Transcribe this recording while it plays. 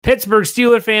Pittsburgh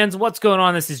Steelers fans, what's going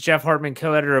on? This is Jeff Hartman,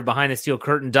 co-editor of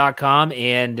BehindTheSteelCurtain.com.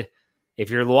 And if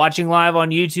you're watching live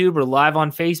on YouTube or live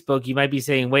on Facebook, you might be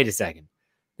saying, wait a second.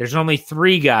 There's only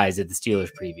 3 guys at the Steelers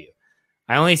preview.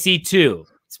 I only see 2.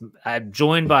 I'm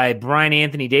joined by Brian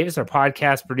Anthony Davis, our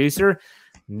podcast producer.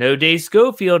 No Dave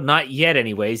Schofield, not yet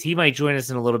anyways. He might join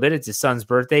us in a little bit. It's his son's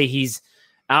birthday. He's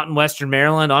out in Western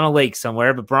Maryland on a lake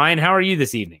somewhere. But Brian, how are you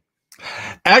this evening?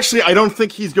 Actually, I don't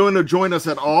think he's going to join us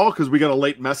at all because we got a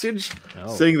late message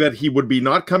saying that he would be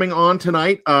not coming on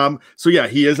tonight. So yeah,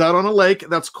 he is out on a lake.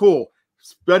 That's cool.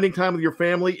 Spending time with your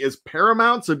family is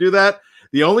paramount, so do that.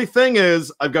 The only thing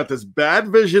is, I've got this bad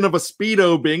vision of a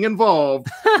Speedo being involved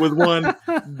with one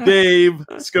Dave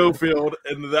Schofield,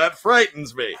 and that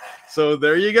frightens me. So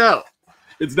there you go.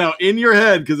 It's now in your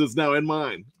head because it's now in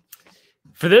mine.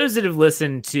 For those that have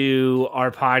listened to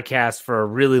our podcast for a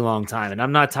really long time, and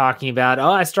I'm not talking about,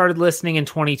 I started listening in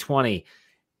 2020.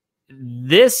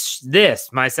 This,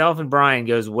 myself and Brian,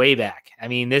 goes way back. I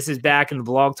mean, this is back in the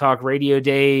Blog Talk Radio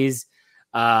days.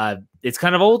 It's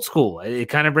kind of old school. It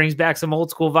kind of brings back some old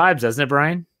school vibes, doesn't it,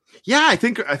 Brian? Yeah, I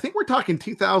think we're talking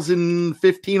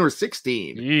 2015 or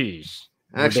 16. Jeez.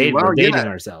 Actually, we're dating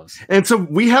ourselves. And so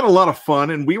we had a lot of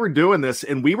fun, and we were doing this,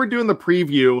 and we were doing the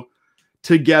preview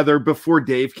together before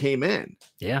Dave came in.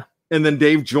 Yeah. And then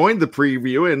Dave joined the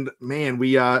preview, and man,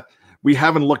 we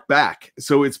haven't looked back.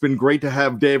 So it's been great to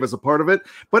have Dave as a part of it,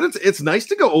 but it's nice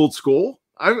to go old school.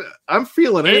 I'm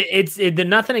feeling it. It's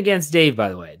nothing against Dave, by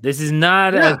the way. This is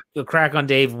not a crack on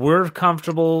Dave. We're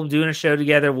comfortable doing a show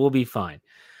together. We'll be fine.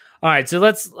 All right. So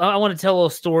I want to tell a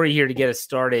little story here to get us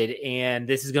started. And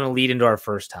this is going to lead into our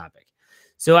first topic.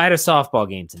 So I had a softball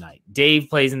game tonight. Dave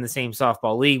plays in the same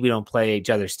softball league. We don't play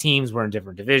each other's teams. We're in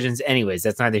different divisions. Anyways,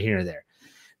 that's neither here nor there.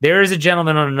 There is a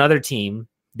gentleman on another team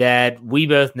that we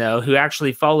both know who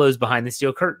actually follows Behind the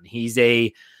Steel Curtain. He's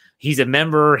a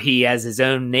member. He has his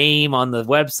own name on the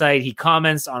website. He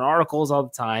comments on articles all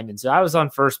the time. And so I was on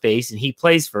first base and he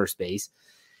plays first base.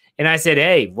 And I said,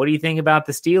 hey, what do you think about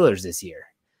the Steelers this year?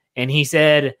 And he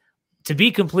said, to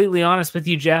be completely honest with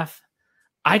you, Jeff,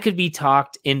 I could be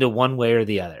talked into one way or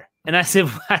the other. And I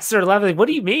started laughing, like, what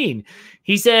do you mean?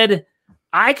 He said,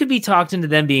 I could be talked into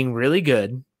them being really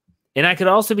good. And I could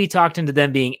also be talked into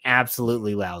them being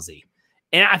absolutely lousy.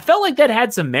 And I felt like that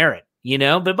had some merit,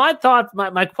 but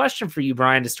my question for you,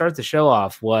 Brian, to start the show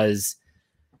off was,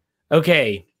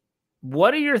 okay,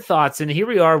 what are your thoughts? And here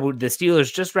we are, the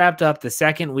Steelers just wrapped up the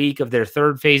second week of their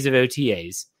third phase of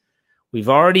OTAs. We've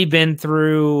already been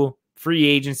through free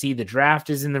agency. The draft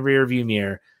is in the rearview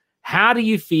mirror. How do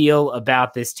you feel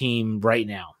about this team right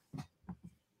now?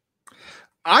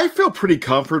 I feel pretty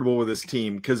comfortable with this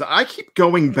team because I keep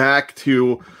going back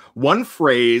to one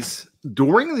phrase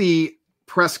during the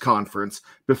press conference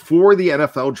before the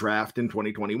NFL draft in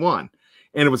 2021.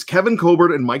 And it was Kevin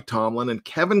Colbert and Mike Tomlin. And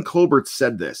Kevin Colbert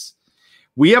said this: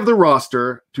 we have the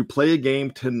roster to play a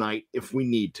game tonight if we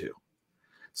need to.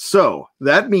 So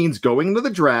that means going into the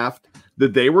draft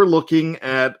that they were looking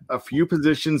at a few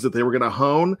positions that they were going to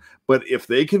hone. But if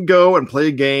they could go and play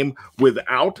a game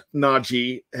without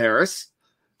Najee Harris,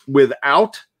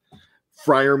 without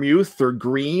Freiermuth or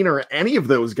Green or any of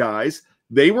those guys,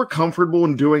 they were comfortable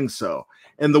in doing so.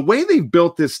 And the way they've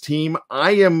built this team,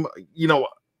 I am, a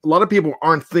lot of people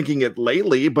aren't thinking it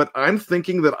lately, but I'm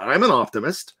thinking that I'm an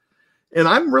optimist. And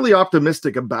I'm really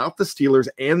optimistic about the Steelers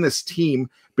and this team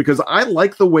because I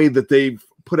like the way that they've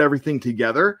put everything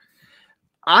together.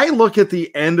 I look at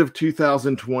the end of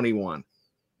 2020 and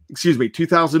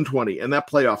that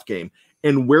playoff game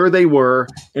and where they were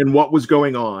and what was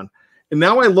going on. And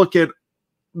now I look at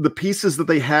the pieces that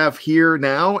they have here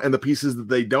now and the pieces that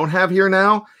they don't have here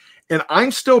now. And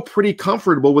I'm still pretty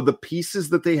comfortable with the pieces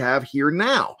that they have here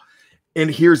now. And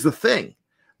here's the thing.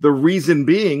 The reason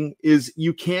being is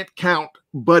you can't count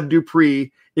Bud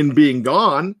Dupree in being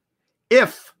gone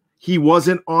if he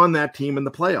wasn't on that team in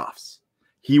the playoffs.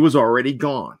 He was already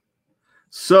gone.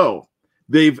 So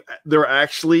they're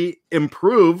actually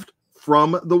improved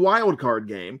from the wild card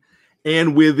game.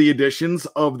 And with the additions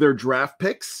of their draft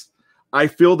picks, I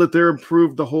feel that they're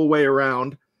improved the whole way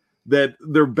around, that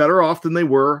they're better off than they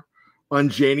were on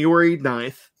January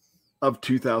 9th of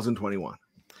 2021.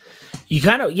 You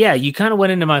kind of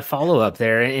went into my follow-up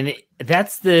there, and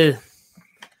that's the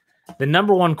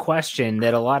number one question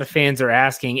that a lot of fans are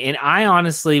asking. And I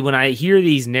honestly, when I hear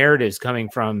these narratives coming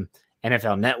from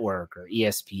NFL Network or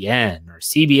ESPN or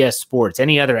CBS Sports,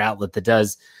 any other outlet that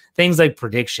does things like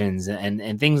predictions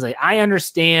and things like, I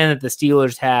understand that the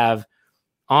Steelers have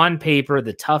on paper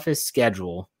the toughest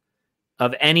schedule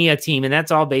of any team, and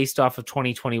that's all based off of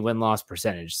 2020 win-loss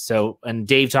percentage. So, and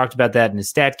Dave talked about that in his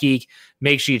Stat Geek.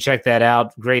 Make sure you check that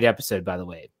out. Great episode, by the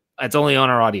way. It's only on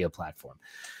our audio platform.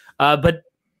 But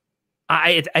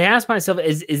I asked myself,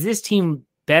 is this team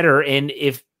better? And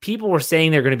if people were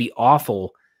saying they're going to be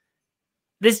awful,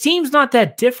 this team's not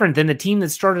that different than the team that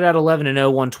started out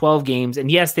 11-0, won 12 games.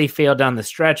 And yes, they failed down the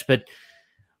stretch, but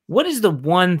what is the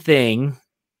one thing,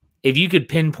 if you could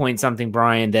pinpoint something,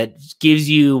 Brian, that gives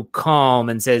you calm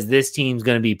and says this team's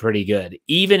going to be pretty good,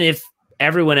 even if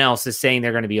everyone else is saying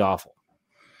they're going to be awful?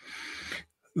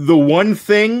 The one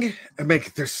thing, I mean,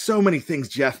 there's so many things,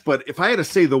 Jeff, but if I had to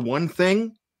say the one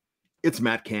thing, it's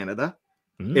Matt Canada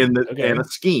and a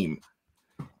scheme.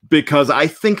 Because I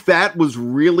think that was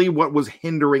really what was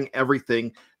hindering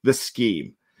everything, the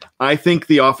scheme. I think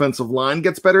the offensive line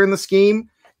gets better in the scheme,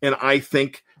 and I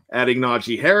think adding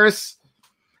Najee Harris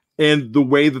and the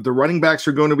way that the running backs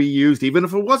are going to be used, even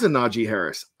if it wasn't Najee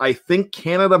Harris, I think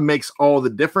Canada makes all the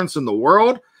difference in the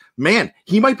world. Man,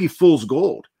 he might be fool's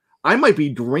gold. I might be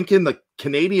drinking the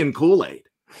Canadian Kool-Aid.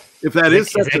 If that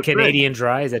is that Canadian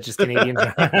dry? Is that just Canadian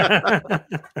dry?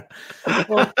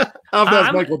 Well,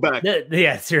 that's Michael Beck.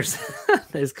 Yeah, seriously.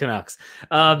 There's Canucks.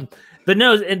 But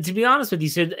no, and to be honest with you,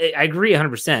 so I agree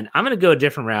 100%. I'm going to go a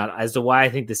different route as to why I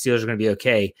think the Steelers are going to be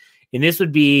okay. And this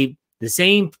would be the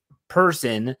same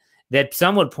person that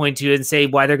some would point to and say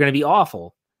why they're going to be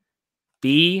awful.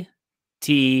 BTR.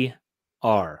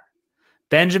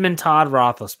 Benjamin Todd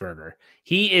Roethlisberger.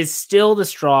 He is still the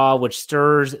straw which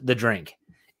stirs the drink.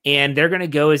 And they're going to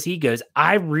go as he goes.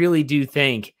 I really do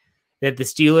think that the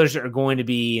Steelers are going to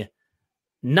be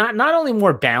not only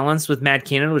more balanced with Matt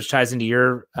Canada, which ties into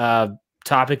your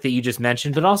topic that you just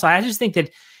mentioned, but also I just think that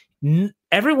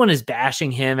everyone is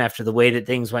bashing him after the way that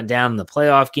things went down in the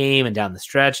playoff game and down the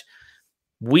stretch.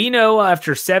 We know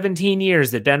after 17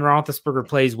 years that Ben Roethlisberger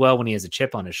plays well when he has a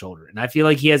chip on his shoulder. And I feel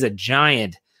like he has a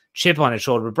giant chip on his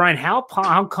shoulder. But Brian, how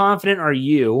confident are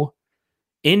you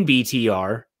in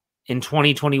BTR in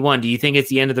 2021? Do you think it's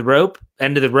the end of the road,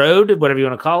 whatever you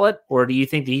want to call it? Or do you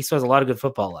think that he still has a lot of good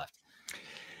football left?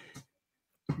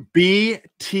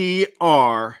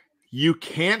 BTR, you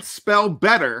can't spell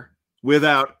better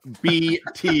without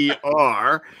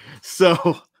BTR.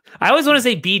 So I always want to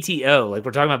say BTO, like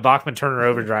we're talking about Bachman Turner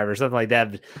Overdrive or something like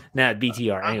that, but not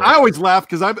BTR. Anyway. I always laugh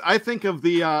because I think of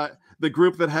the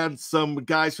group that had some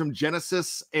guys from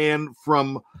Genesis and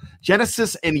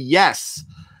Yes.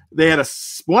 They had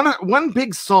one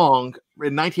big song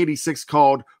in 1986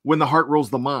 called "When the Heart Rules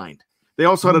the Mind." They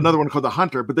also had another one called "The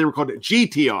Hunter," but they were called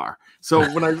GTR. So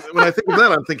when I think of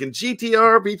that, I'm thinking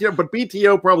GTR, BTR, but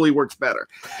BTO probably works better.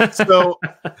 So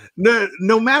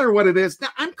no matter what it is, now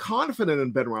I'm confident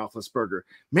in Ben Roethlisberger.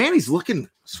 Man, he's looking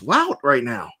swout right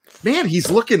now. Man,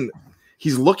 he's looking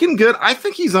good. I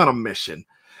think he's on a mission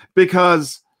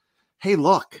because, hey,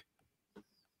 look,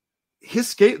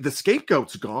 the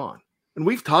scapegoat's gone. And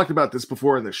we've talked about this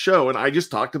before in the show, and I just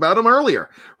talked about him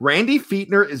earlier. Randy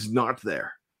Fichtner is not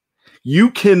there.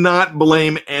 You cannot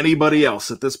blame anybody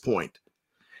else at this point.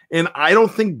 And I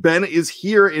don't think Ben is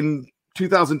here in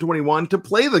 2021 to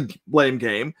play the blame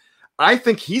game. I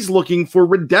think he's looking for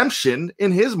redemption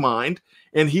in his mind,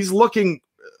 and he's looking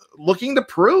to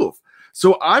prove.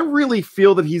 So I really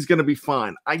feel that he's going to be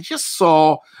fine. I just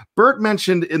saw Bert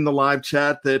mentioned in the live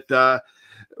chat that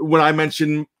when I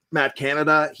mentioned Matt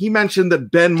Canada, he mentioned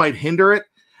that Ben might hinder it.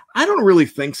 I don't really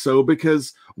think so,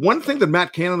 because one thing that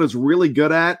Matt Canada is really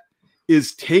good at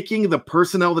is taking the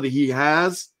personnel that he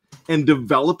has and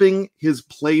developing his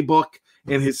playbook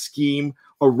and his scheme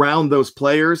around those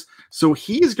players. So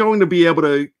he's going to be able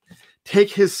to take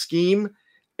his scheme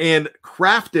and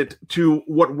craft it to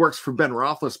what works for Ben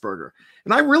Roethlisberger.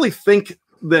 And I really think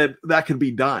that could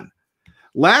be done.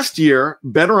 Last year,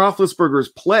 Ben Roethlisberger's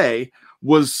play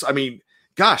was,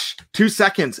 2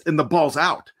 seconds and the ball's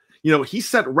out. He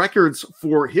set records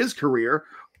for his career.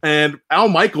 And Al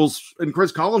Michaels and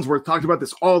Chris Collinsworth talked about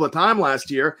this all the time last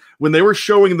year when they were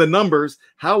showing the numbers,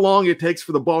 how long it takes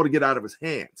for the ball to get out of his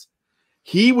hands.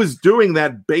 He was doing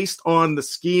that based on the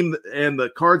scheme and the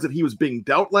cards that he was being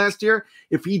dealt last year.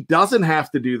 If he doesn't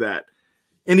have to do that,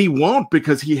 and he won't,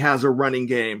 because he has a running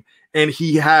game and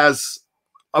he has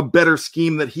a better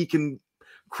scheme that he can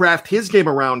craft his game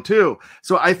around too.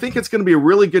 So I think it's going to be a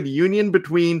really good union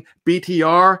between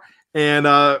BTR and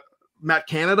Matt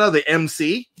Canada, the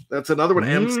MC. That's another one,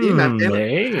 MC. Matt Canada. There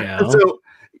you go. So,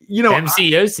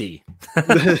 MCOC.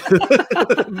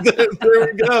 There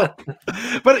we go.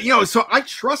 But, so I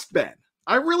trust Ben.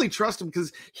 I really trust him,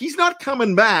 because he's not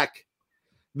coming back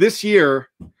this year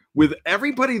with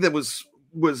everybody that was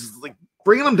like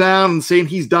bringing him down and saying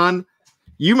he's done.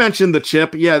 You mentioned the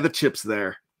chip. Yeah, the chip's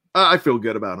there. I feel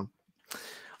good about him.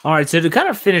 All right, so to kind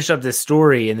of finish up this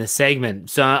story in this segment,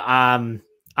 so I'm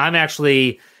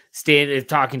actually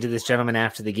talking to this gentleman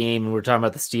after the game, and we're talking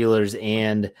about the Steelers,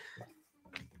 and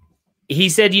he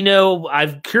said,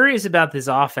 I'm curious about this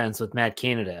offense with Matt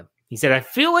Canada. He said, I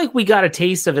feel like we got a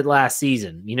taste of it last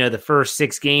season. The first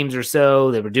 6 games or so,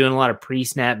 they were doing a lot of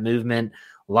pre-snap movement,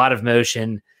 a lot of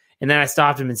motion. And then I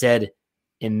stopped him and said,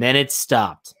 and then it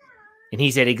stopped. And he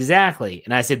said, exactly.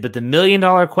 And I said, but the $1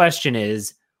 million question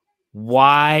is,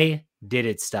 why did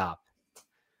it stop?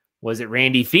 Was it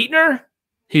Randy Fichtner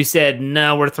who said,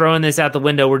 no, we're throwing this out the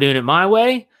window, we're doing it my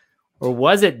way? Or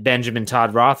was it Benjamin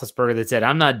Todd Roethlisberger that said,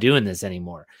 I'm not doing this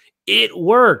anymore? It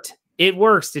worked. It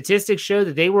worked. Statistics show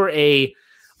that they were I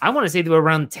want to say they were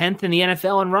around 10th in the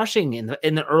NFL in rushing in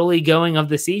the early going of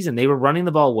the season. They were running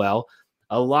the ball well.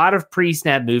 A lot of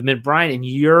pre-snap movement. Brian,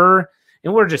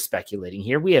 and we're just speculating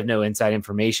here. We have no inside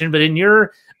information, but in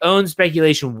your own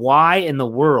speculation, why in the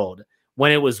world,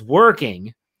 when it was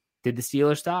working, did the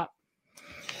Steelers stop?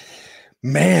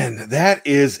 Man, that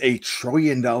is a $1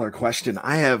 trillion question.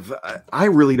 I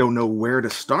really don't know where to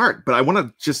start, but I want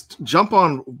to just jump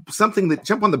on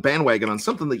the bandwagon on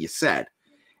something that you said.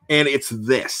 And it's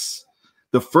this: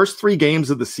 the first 3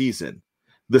 games of the season,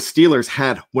 the Steelers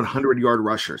had 100-yard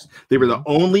rushers. They were the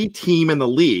only team in the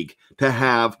league to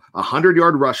have a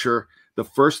 100-yard rusher the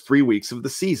first 3 weeks of the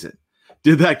season.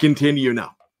 Did that continue? No,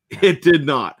 it did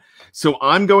not. So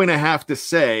I'm going to have to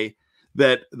say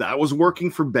that was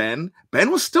working for Ben.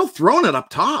 Ben was still throwing it up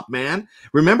top, man.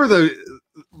 Remember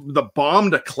the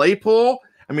bomb to Claypool?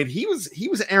 I mean, he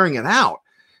was airing it out.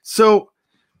 So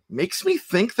makes me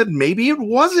think that maybe it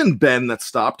wasn't Ben that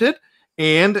stopped it,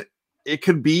 and it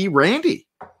could be Randy.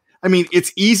 I mean,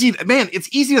 it's easy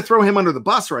to throw him under the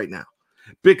bus right now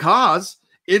because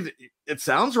it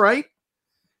sounds right.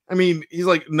 I mean, he's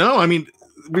like, no, I mean,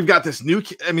 we've got this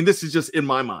this is just in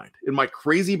my mind, in my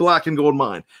crazy black and gold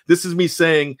mind. This is me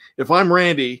saying, if I'm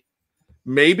Randy,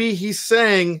 maybe he's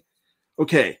saying,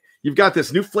 okay, you've got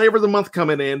this new flavor of the month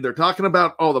coming in. They're talking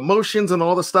about all the motions and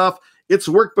all the stuff. It's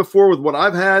worked before with what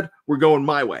I've had. We're going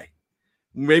my way.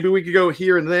 Maybe we could go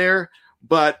here and there,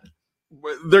 but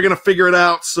they're going to figure it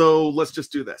out. So let's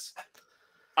just do this.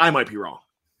 I might be wrong.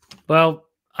 Well,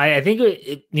 I think,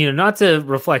 not to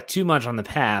reflect too much on the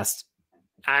past,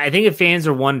 I think if fans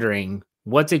are wondering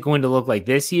what's it going to look like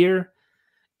this year,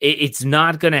 it's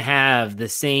not going to have the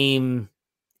same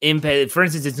impact. For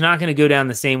instance, it's not going to go down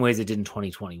the same way as it did in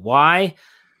 2020. Why?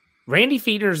 Randy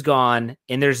Fichtner's gone,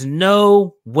 and there's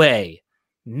no way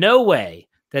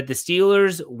that the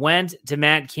Steelers went to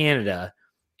Matt Canada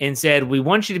and said, we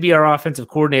want you to be our offensive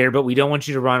coordinator, but we don't want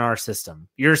you to run your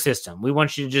system. We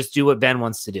want you to just do what Ben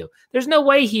wants to do. There's no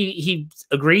way he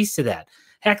agrees to that.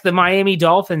 Heck, the Miami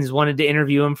Dolphins wanted to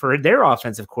interview him for their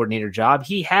offensive coordinator job.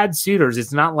 He had suitors.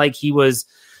 It's not like he was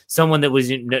someone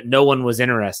that no one was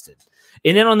interested.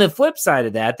 And then on the flip side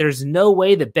of that, there's no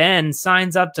way that Ben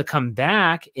signs up to come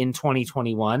back in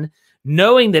 2021,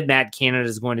 knowing that Matt Canada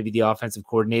is going to be the offensive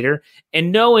coordinator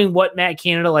and knowing what Matt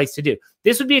Canada likes to do.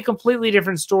 This would be a completely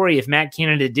different story if Matt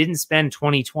Canada didn't spend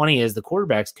 2020 as the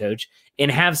quarterback's coach and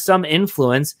have some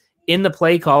influence in the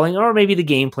play calling or maybe the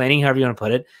game planning, however you want to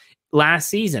put it, last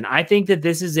season. I think that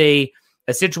this is a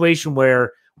situation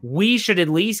where we should at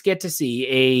least get to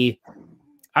see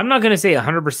I'm not going to say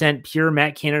 100% pure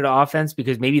Matt Canada offense,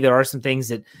 because maybe there are some things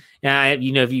that,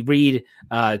 if you read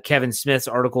Kevin Smith's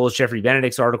articles, Jeffrey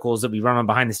Benedict's articles that we run on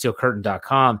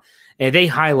BehindTheSteelCurtain.com, and they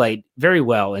highlight very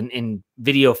well in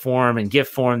video form and GIF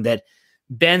form that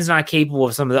Ben's not capable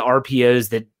of some of the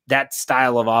RPOs that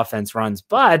style of offense runs,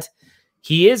 but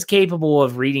he is capable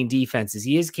of reading defenses.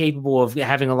 He is capable of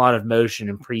having a lot of motion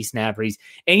and pre-snap reads.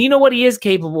 And you know what he is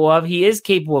capable of? He is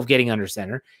capable of getting under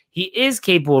center. He is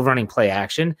capable of running play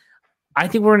action. I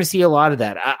think we're going to see a lot of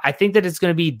that. I think that it's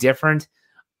going to be different.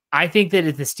 I think that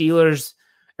if the Steelers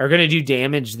are going to do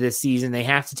damage this season, they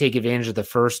have to take advantage of the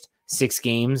first 6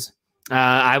 games.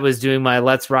 I was doing my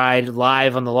Let's Ride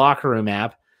live on the Locker Room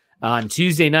app on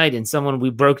Tuesday night, and we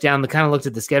broke down kind of looked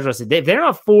at the schedule. I said, they're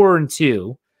not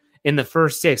 4-2 in the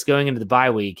first 6 going into the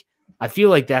bye week. I feel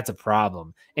like that's a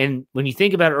problem. And when you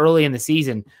think about early in the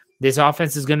season, this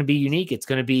offense is going to be unique. It's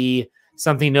going to be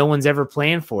something no one's ever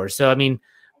planned for. So, I mean,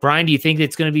 Brian, do you think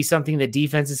it's going to be something that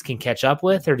defenses can catch up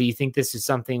with, or do you think this is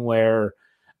something where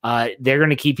they're going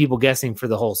to keep people guessing for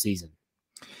the whole season?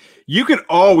 You can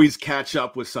always catch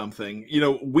up with something.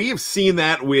 We have seen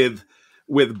that with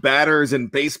batters in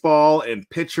baseball and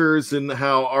pitchers, and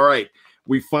how, all right,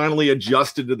 we finally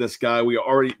adjusted to this guy.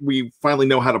 We finally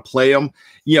know how to play him.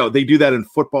 They do that in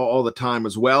football all the time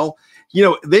as well.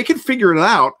 They can figure it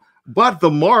out. But the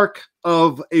mark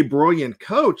of a brilliant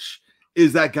coach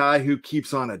is that guy who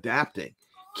keeps on adapting,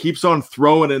 keeps on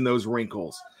throwing in those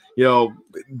wrinkles,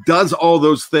 does all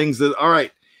those things that, all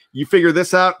right, you figure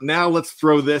this out. Now let's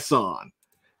throw this on.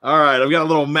 All right, I've got a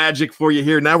little magic for you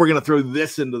here. Now we're going to throw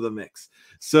this into the mix.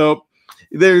 So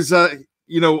there's,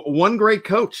 one great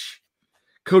coach,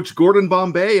 Coach Gordon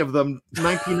Bombay of the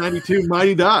 1992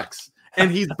 Mighty Ducks.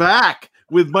 And he's back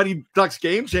with Mighty Ducks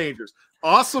Game Changers.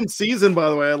 Awesome season, by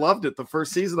the way. I loved it. The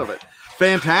first season of it.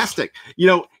 Fantastic.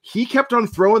 He kept on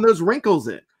throwing those wrinkles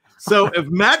in. So if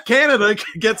Matt Canada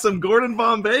can get some Gordon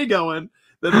Bombay going,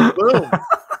 then boom.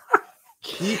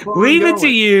 Leave it to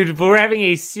you. We're having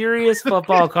a serious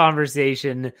football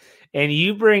conversation, and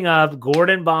you bring up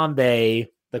Gordon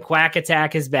Bombay. The Quack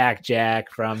Attack is back, Jack.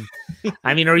 Are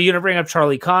you going to bring up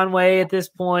Charlie Conway at this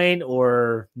point,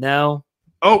 or no?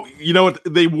 Oh, you know what?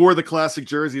 They wore the classic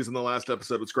jerseys in the last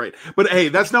episode. It's great. But hey,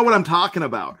 that's not what I'm talking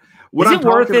about. Is it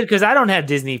worth it? Because I don't have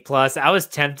Disney Plus. I was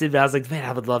tempted, but I was like, man,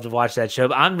 I would love to watch that show.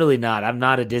 But I'm really not. I'm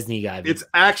not a Disney guy. It's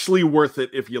actually worth it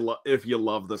if you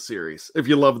love the series, if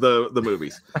you love the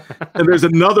movies. And there's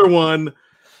another one,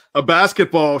 a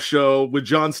basketball show with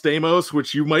John Stamos,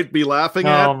 which you might be laughing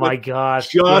at. Oh my gosh!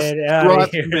 Just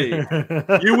trust me.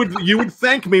 You would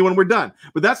thank me when we're done.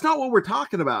 But that's not what we're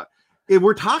talking about.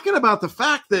 We're talking about the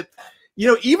fact that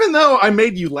even though I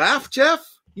made you laugh, Jeff,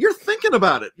 you're thinking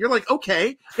about it. You're like,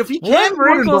 okay, if he can't. What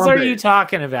wrinkles are you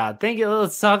talking about?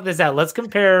 Let's talk this out. Let's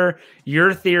compare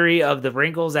your theory of the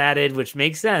wrinkles added, which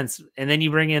makes sense, and then you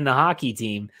bring in the hockey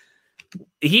team.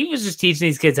 He was just teaching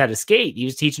these kids how to skate. He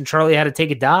was teaching Charlie how to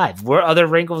take a dive. What other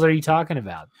wrinkles are you talking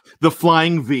about? The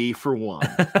flying V for one.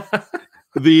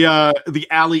 The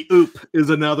alley oop is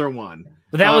another one.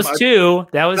 But that was two.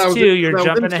 That was two. You're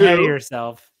jumping ahead of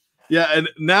yourself. Yeah, and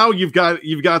now you've got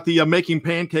the making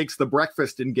pancakes, the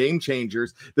breakfast in Game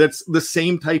Changers. That's the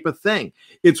same type of thing.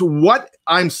 It's what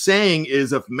I'm saying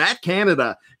is if Matt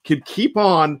Canada could keep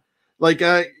on,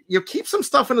 keep some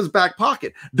stuff in his back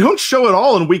pocket. Don't show it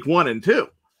all in week 1 and 2.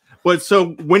 But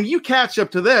so when you catch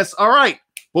up to this, all right,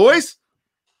 boys,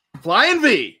 flying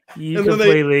V.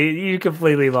 You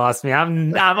completely lost me.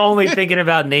 I'm only thinking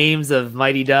about names of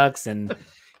Mighty Ducks, and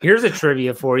here's a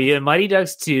trivia for you. In Mighty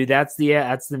Ducks 2, that's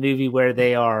the movie where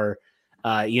they are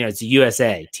it's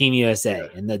USA, Team USA,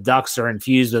 and the Ducks are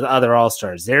infused with other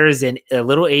All-Stars. There is a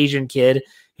little Asian kid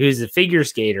who's a figure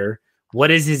skater.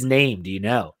 What is his name? Do you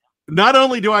know? Not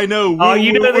only do I know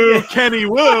Kenny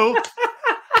Wu,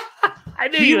 I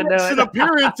knew you would know an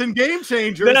appearance in Game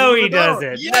Changers. No, he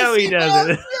doesn't. Yes, no, he doesn't.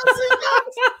 Yes,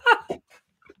 he does.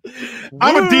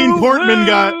 I'm a Dean Portman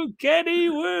guy. Kenny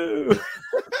Wu.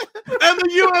 And the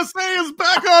USA is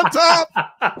back on top.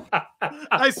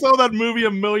 I saw that movie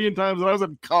a million times when I was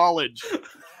in college.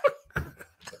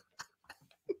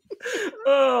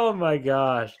 Oh my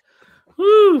gosh.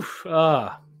 Whew.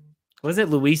 Was it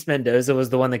Luis Mendoza was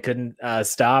the one that couldn't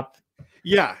stop?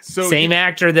 Yeah. So same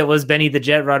actor that was Benny the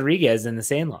Jet Rodriguez in The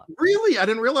Sandlot. Really? I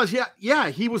didn't realize. Yeah.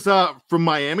 He was from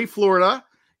Miami, Florida.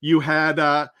 You had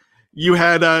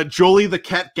Jolie the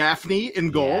Cat Gaffney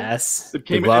in goal. Yes. That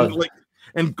came in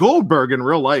and Goldberg in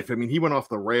real life. I mean, he went off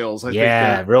the rails. I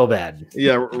think real bad.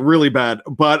 Yeah, really bad.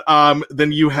 But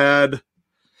then you had.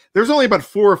 There's only about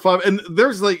 4 or 5, and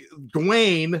there's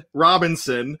Dwayne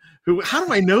Robinson, who, how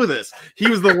do I know this? He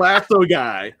was the Lasso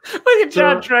guy. Look at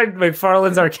John Trent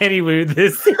McFarlane's our Kenny Wu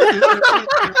this. Oh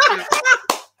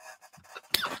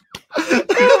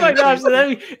my gosh.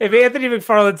 If Anthony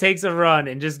McFarlane takes a run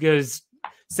and just goes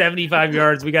 75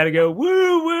 yards, we got to go,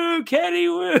 woo, woo, Kenny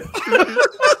Wu.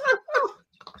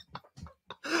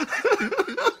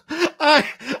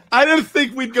 I didn't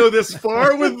think we'd go this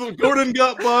far with Gordon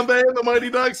Bombay and the Mighty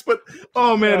Ducks, but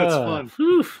oh man, it's fun.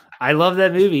 Whew. I love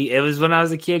that movie. It was when I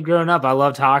was a kid growing up. I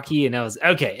loved hockey, and I was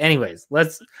okay. Anyways,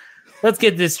 let's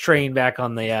get this train back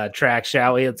on the track,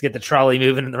 shall we? Let's get the trolley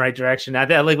moving in the right direction. I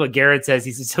like what Garrett says.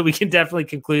 He says so we can definitely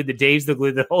conclude that Dave's the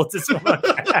glue that holds us on.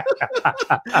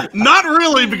 Not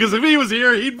really, because if he was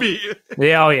here, he'd be.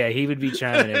 Yeah, he would be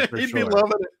chiming in for he'd sure. He'd be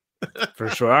loving it for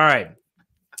sure. All right.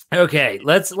 Okay,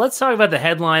 let's talk about the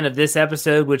headline of this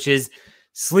episode, which is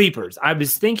sleepers. I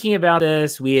was thinking about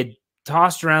this. We had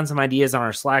tossed around some ideas on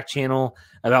our Slack channel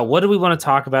about what do we want to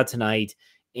talk about tonight.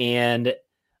 And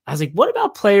I was like, what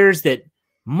about players that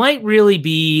might really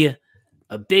be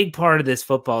a big part of this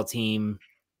football team,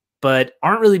 but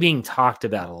aren't really being talked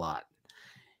about a lot?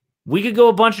 We could go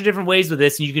a bunch of different ways with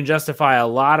this, and you can justify a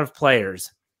lot of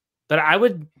players. But I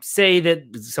would say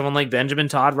that someone like Benjamin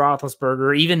Todd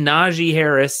Roethlisberger, even Najee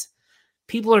Harris,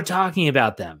 people are talking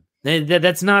about them.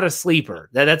 That's not a sleeper.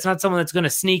 That's not someone that's going to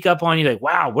sneak up on you like,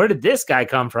 wow, where did this guy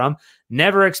come from?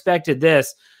 Never expected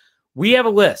this. we have a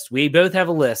list. We both have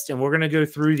a list, and we're going to go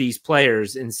through these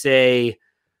players and say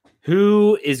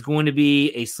who is going to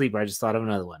be a sleeper. I just thought of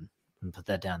another one and put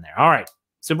that down there. All right.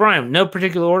 So, Brian, no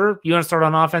particular order. You want to start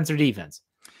on offense or defense?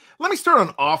 Let me start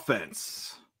on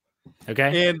offense.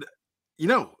 Okay. And,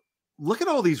 look at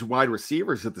all these wide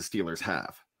receivers that the Steelers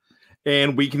have.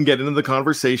 And we can get into the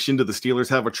conversation. Do the Steelers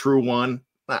have a true one?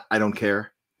 I don't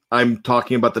care. I'm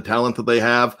talking about the talent that they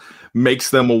have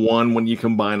makes them a one when you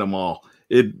combine them all.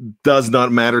 It does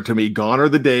not matter to me. Gone are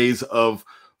the days of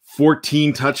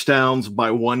 14 touchdowns by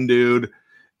one dude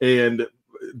and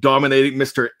dominating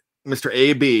Mr.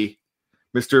 AB.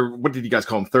 What did you guys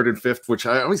call him? Third and fifth, which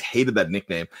I always hated that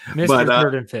nickname. Mr.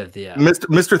 Third and Fifth, yeah.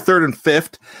 Mr. Third and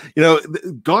Fifth.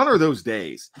 Gone are those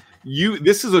days.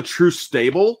 This is a true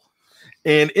stable.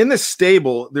 And in this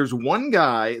stable, there's one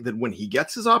guy that when he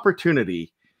gets his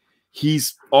opportunity,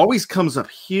 he's always comes up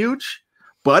huge,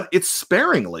 but it's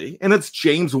sparingly. And it's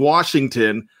James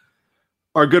Washington,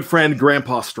 our good friend,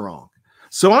 Grandpa Strong.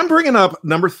 So I'm bringing up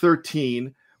number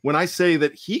 13 when I say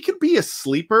that he could be a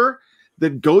sleeper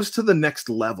that goes to the next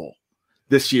level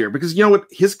this year. Because you know what?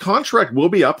 His contract will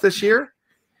be up this year.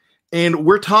 And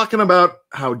we're talking about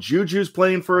how Juju's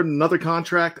playing for another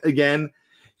contract again.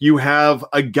 You have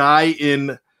a guy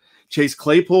in Chase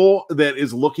Claypool that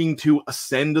is looking to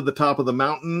ascend to the top of the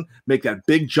mountain, make that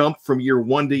big jump from year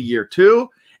 1 to year 2.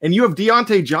 And you have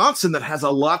Deontay Johnson that has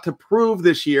a lot to prove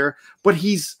this year, but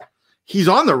he's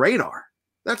on the radar.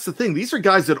 That's the thing. These are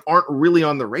guys that aren't really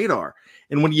on the radar.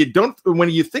 And when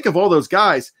you think of all those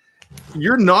guys,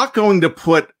 you're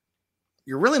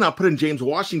really not putting James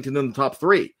Washington in the top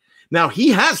 3. Now, he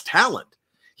has talent.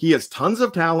 He has tons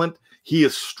of talent. He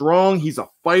is strong. He's a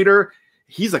fighter.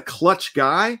 He's a clutch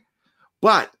guy.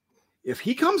 But if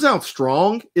he comes out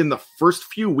strong in the first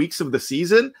few weeks of the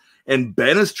season and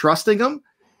Ben is trusting him,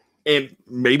 and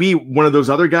maybe one of those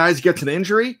other guys gets an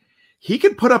injury, he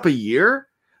could put up a year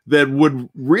that would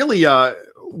really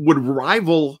would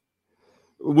rival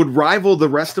the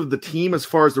rest of the team as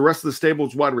far as the rest of the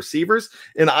stable's wide receivers.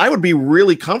 And I would be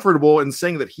really comfortable in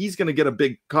saying that he's going to get a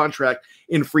big contract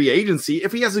in free agency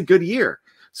if he has a good year.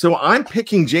 So I'm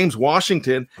picking James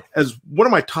Washington as one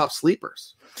of my top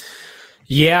sleepers.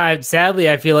 Yeah, sadly,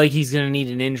 I feel like he's going to need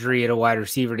an injury at a wide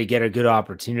receiver to get a good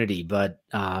opportunity. But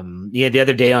the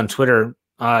other day on Twitter,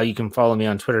 you can follow me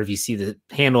on Twitter if you see the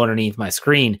handle underneath my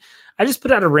screen. I just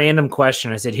put out a random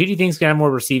question. I said, who do you think is going to have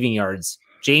more receiving yards,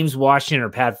 James Washington or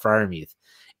Pat Freiermuth?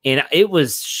 And it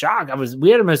was shock. We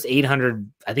had almost 800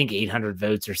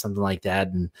 votes or something like that.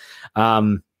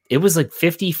 And it was like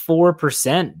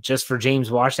 54% just for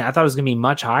James Washington. I thought it was going to be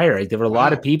much higher. Like, there were a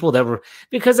lot of people that were,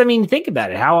 because think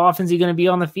about it. How often is he going to be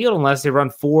on the field unless they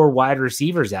run 4 wide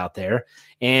receivers out there?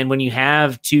 And when you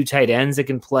have 2 tight ends that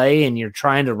can play and you're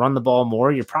trying to run the ball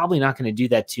more, you're probably not going to do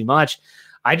that too much.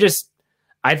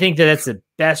 I think that's the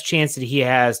best chance that he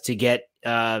has to get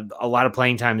a lot of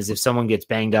playing time is if someone gets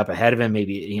banged up ahead of him.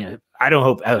 Maybe, I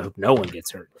hope no one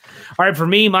gets hurt. All right, for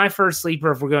me, my first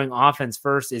sleeper, if we're going offense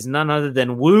first, is none other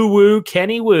than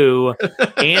Kenny Woo,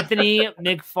 Anthony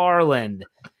McFarland.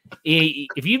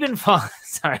 If you've been following,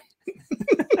 sorry.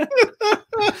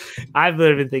 I've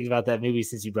literally been thinking about that maybe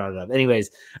since you brought it up. Anyways,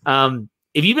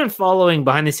 if you've been following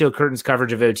Behind the Steel Curtains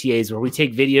coverage of OTAs, where we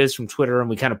take videos from Twitter and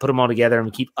we kind of put them all together and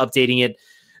we keep updating it,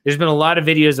 there's been a lot of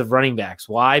videos of running backs.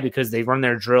 Why? Because they run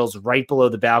their drills right below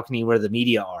the balcony where the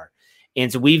media are.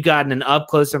 And so we've gotten an up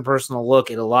close and personal look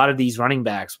at a lot of these running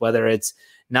backs, whether it's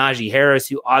Najee Harris,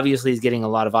 who obviously is getting a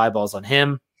lot of eyeballs on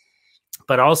him,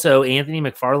 but also Anthony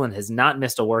McFarland has not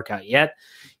missed a workout yet.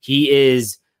 He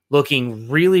is looking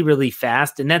really, really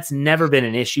fast, and that's never been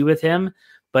an issue with him,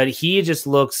 but he just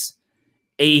looks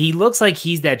like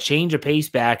he's that change of pace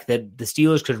back that the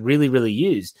Steelers could really, really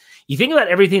use. You think about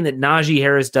everything that Najee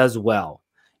Harris does well.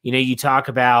 You talk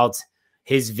about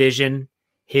his vision,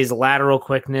 his lateral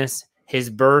quickness, his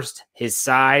burst, his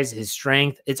size, his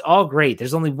strength. It's all great.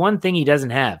 There's only one thing he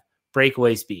doesn't have: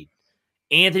 breakaway speed.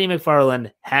 Anthony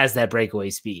McFarland has that breakaway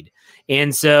speed.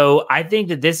 And so I think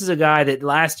that this is a guy that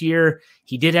last year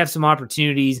he did have some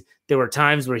opportunities. There were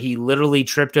times where he literally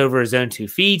tripped over his own 2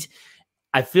 feet.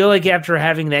 I feel like after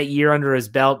having that year under his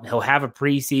belt, he'll have a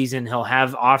preseason, he'll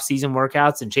have off-season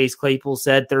workouts. And Chase Claypool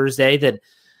said Thursday that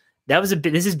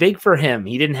this is big for him.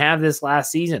 He didn't have this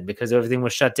last season because everything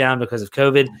was shut down because of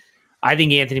COVID. I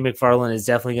think Anthony McFarland is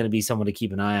definitely going to be someone to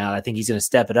keep an eye out. I think he's going to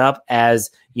step it up,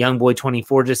 as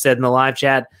Youngboy24 just said in the live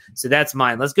chat. So that's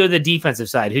mine. Let's go to the defensive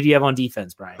side. Who do you have on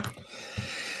defense, Brian?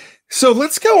 So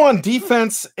let's go on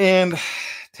defense and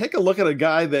take a look at a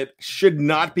guy that should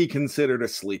not be considered a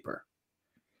sleeper,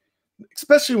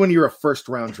 especially when you're a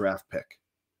first-round draft pick.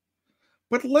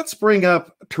 But let's bring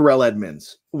up Terrell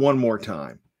Edmunds one more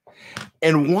time.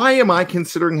 And why am I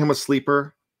considering him a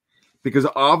sleeper? Because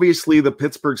obviously the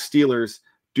Pittsburgh Steelers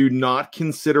do not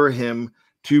consider him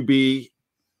to be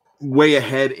way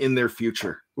ahead in their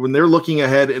future. When they're looking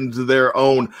ahead into their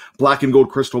own black and gold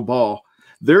crystal ball,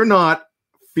 they're not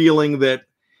feeling that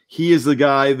he is the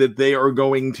guy that they are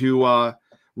going to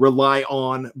rely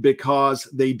on because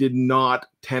they did not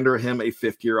tender him a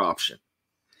fifth-year option.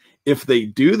 If they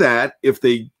do that, if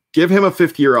they give him a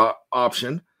fifth-year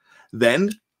option,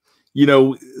 then,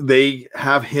 they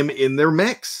have him in their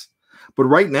mix. But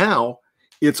right now,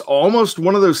 it's almost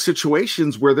one of those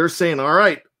situations where they're saying, all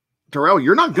right, Terrell,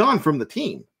 you're not gone from the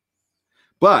team,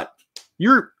 but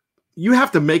you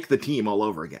have to make the team all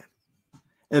over again.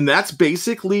 And that's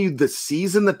basically the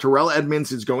season that Terrell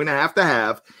Edmunds is going to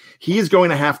have. He is going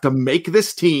to have to make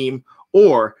this team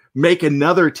or make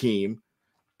another team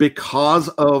because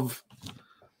of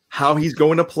how he's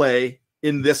going to play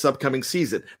in this upcoming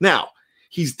season. Now,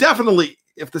 he's definitely,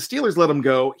 if the Steelers let him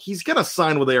go, he's going to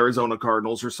sign with the Arizona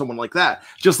Cardinals or someone like that,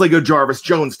 just like a Jarvis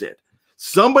Jones did.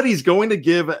 Somebody's going to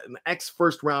give an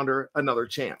ex-first rounder another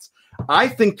chance. I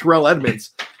think Terrell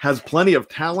Edmunds has plenty of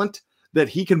talent that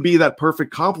he can be that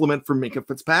perfect complement for Minkah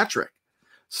Fitzpatrick.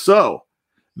 So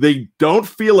they don't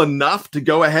feel enough to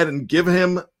go ahead and give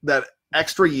him that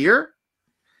extra year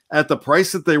at the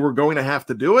price that they were going to have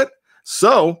to do it.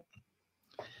 So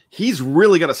he's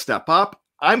really going to step up.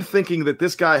 I'm thinking that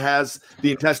this guy has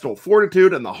the intestinal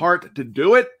fortitude and the heart to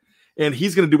do it, and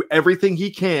he's going to do everything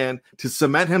he can to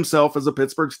cement himself as a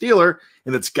Pittsburgh Steeler,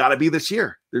 and it's got to be this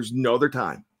year. There's no other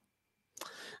time.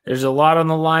 There's a lot on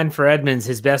the line for Edmunds.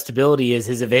 His best ability is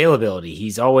his availability.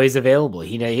 He's always available.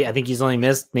 I think he's only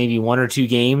missed maybe 1 or 2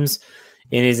 games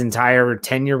in his entire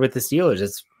tenure with the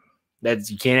Steelers.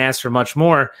 That's you can't ask for much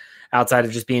more outside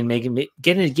of just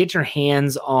get your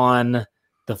hands on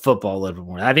the football a little bit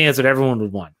more. I think that's what everyone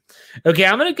would want. Okay,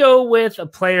 I'm going to go with a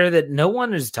player that no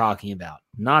one is talking about,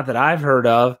 not that I've heard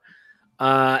of.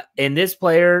 And this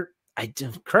player,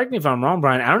 correct me if I'm wrong,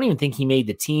 Brian, I don't even think he made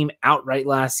the team outright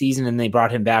last season, and they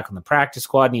brought him back on the practice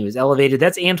squad, and he was elevated.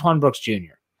 That's Antoine Brooks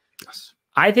Jr. Yes.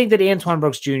 I think that Antoine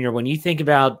Brooks Jr., when you think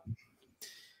about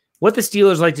what the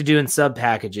Steelers like to do in sub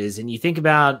packages, and you think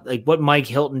about like what Mike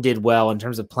Hilton did well in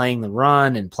terms of playing the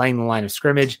run and playing the line of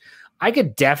scrimmage, I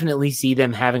could definitely see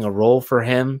them having a role for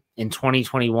him in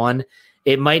 2021.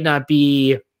 It might not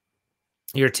be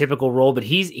your typical role, but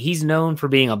he's known for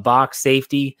being a box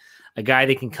safety, a guy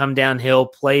that can come downhill,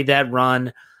 play that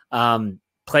run,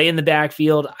 play in the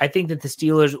backfield. I think that the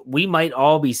Steelers, we might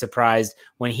all be surprised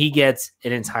when he gets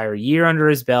an entire year under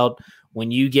his belt,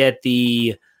 when you get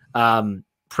the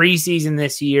preseason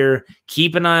this year.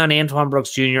 Keep an eye on Antoine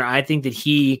Brooks Jr. I think that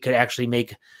he could actually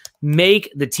make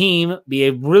the team, be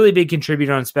a really big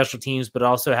contributor on special teams, but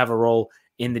also have a role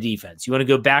in the defense. You want to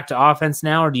go back to offense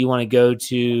now, or do you want to go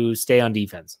to stay on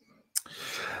defense?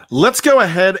 Let's go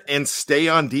ahead and stay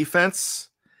on defense.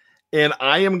 And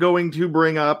I am going to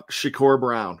bring up Shakur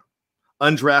Brown,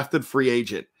 undrafted free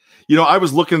agent. I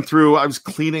was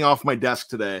cleaning off my desk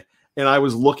today, and I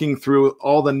was looking through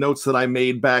all the notes that I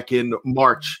made back in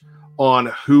March on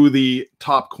who the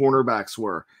top cornerbacks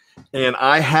were. And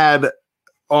I had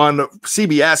on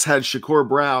CBS had Shakur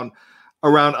Brown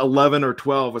around 11 or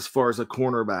 12 as far as a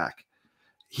cornerback.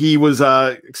 He was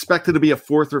expected to be a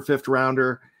 4th or 5th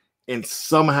rounder, and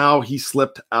somehow he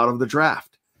slipped out of the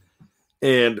draft.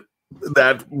 And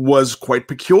that was quite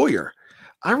peculiar.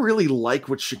 I really like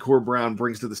what Shakur Brown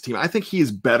brings to this team. I think he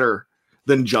is better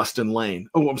than Justin Lane.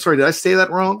 Oh, I'm sorry. Did I say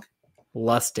that wrong?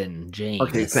 Lustin Jane.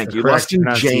 Okay, thank you.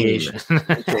 Lustin Jane.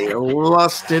 Okay,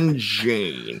 Lustin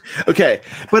Jane. Okay,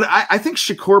 but I think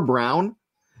Shakur Brown,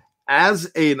 as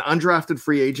an undrafted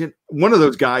free agent, one of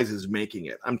those guys is making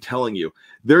it. I'm telling you.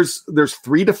 There's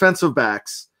 3 defensive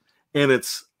backs, and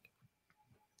it's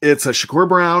a Shakur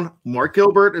Brown, Mark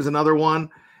Gilbert is another one,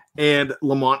 and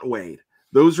Lamont Wade.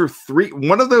 Those are 3.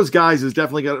 One of those guys is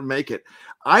definitely going to make it.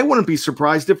 I wouldn't be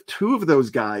surprised if 2 of those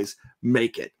guys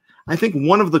make it. I think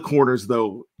one of the corners,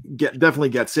 though, definitely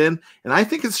gets in, and I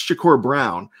think it's Shakur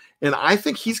Brown. And I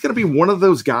think he's going to be one of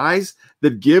those guys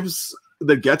that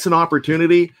gets an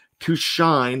opportunity to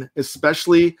shine,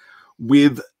 especially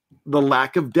with the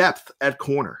lack of depth at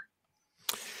corner.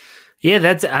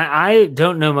 Yeah, I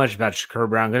don't know much about Shakur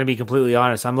Brown. I'm going to be completely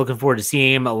honest. I'm looking forward to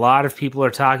seeing him. A lot of people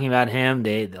are talking about him.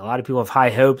 A lot of people have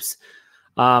high hopes.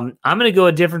 I'm going to go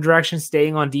a different direction,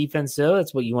 staying on defense, though.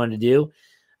 That's what you wanted to do.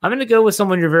 I'm going to go with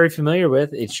someone you're very familiar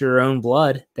with. It's your own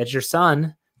blood. That's your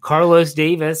son, Carlos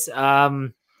Davis.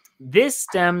 This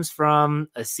stems from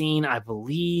a scene, I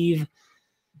believe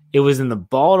it was in the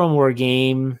Baltimore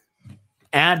game.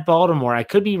 at Baltimore. I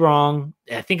could be wrong.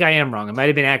 I think I am wrong. It might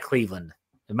have been at Cleveland.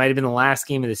 It might have been the last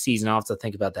game of the season. I'll have to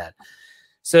think about that.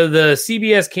 So the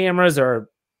CBS cameras are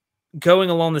going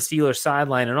along the Steelers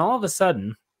sideline, and all of a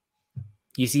sudden,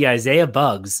 you see Isaiah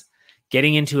Buggs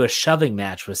getting into a shoving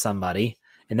match with somebody,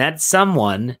 and that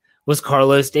someone was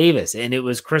Carlos Davis, and it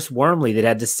was Chris Wormley that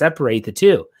had to separate the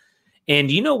two. And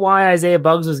do you know why Isaiah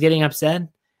Buggs was getting upset?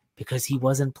 Because he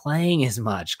wasn't playing as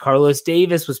much. Carlos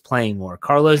Davis was playing more.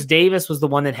 Carlos Davis was the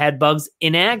one that had Buggs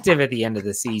inactive at the end of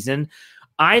the season.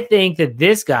 I think that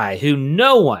this guy, who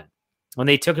no one, when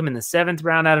they took him in the 7th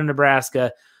round out of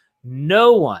Nebraska,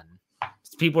 no one,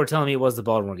 people were telling me it was the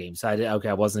Baltimore game, so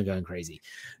I wasn't going crazy.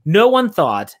 No one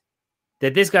thought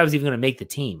that this guy was even going to make the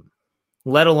team,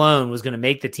 let alone was going to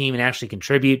make the team and actually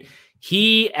contribute.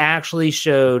 He actually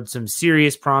showed some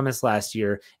serious promise last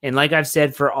year. And like I've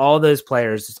said, for all those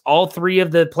players, all 3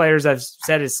 of the players I've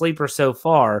said as sleepers so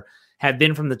far have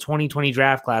been from the 2020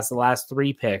 draft class, the last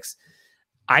 3 picks.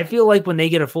 I feel like when they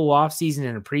get a full offseason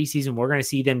and a preseason, we're going to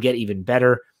see them get even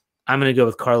better. I'm going to go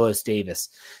with Carlos Davis.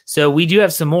 So we do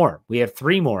have some more. We have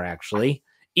 3 more, actually.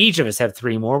 Each of us have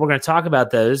 3 more. We're going to talk about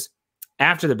those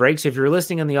after the break. So if you're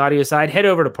listening on the audio side, head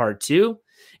over to part 2.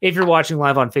 If you're watching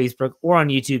live on Facebook or on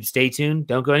YouTube, stay tuned.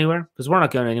 Don't go anywhere because we're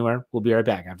not going anywhere. We'll be right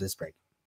back after this break.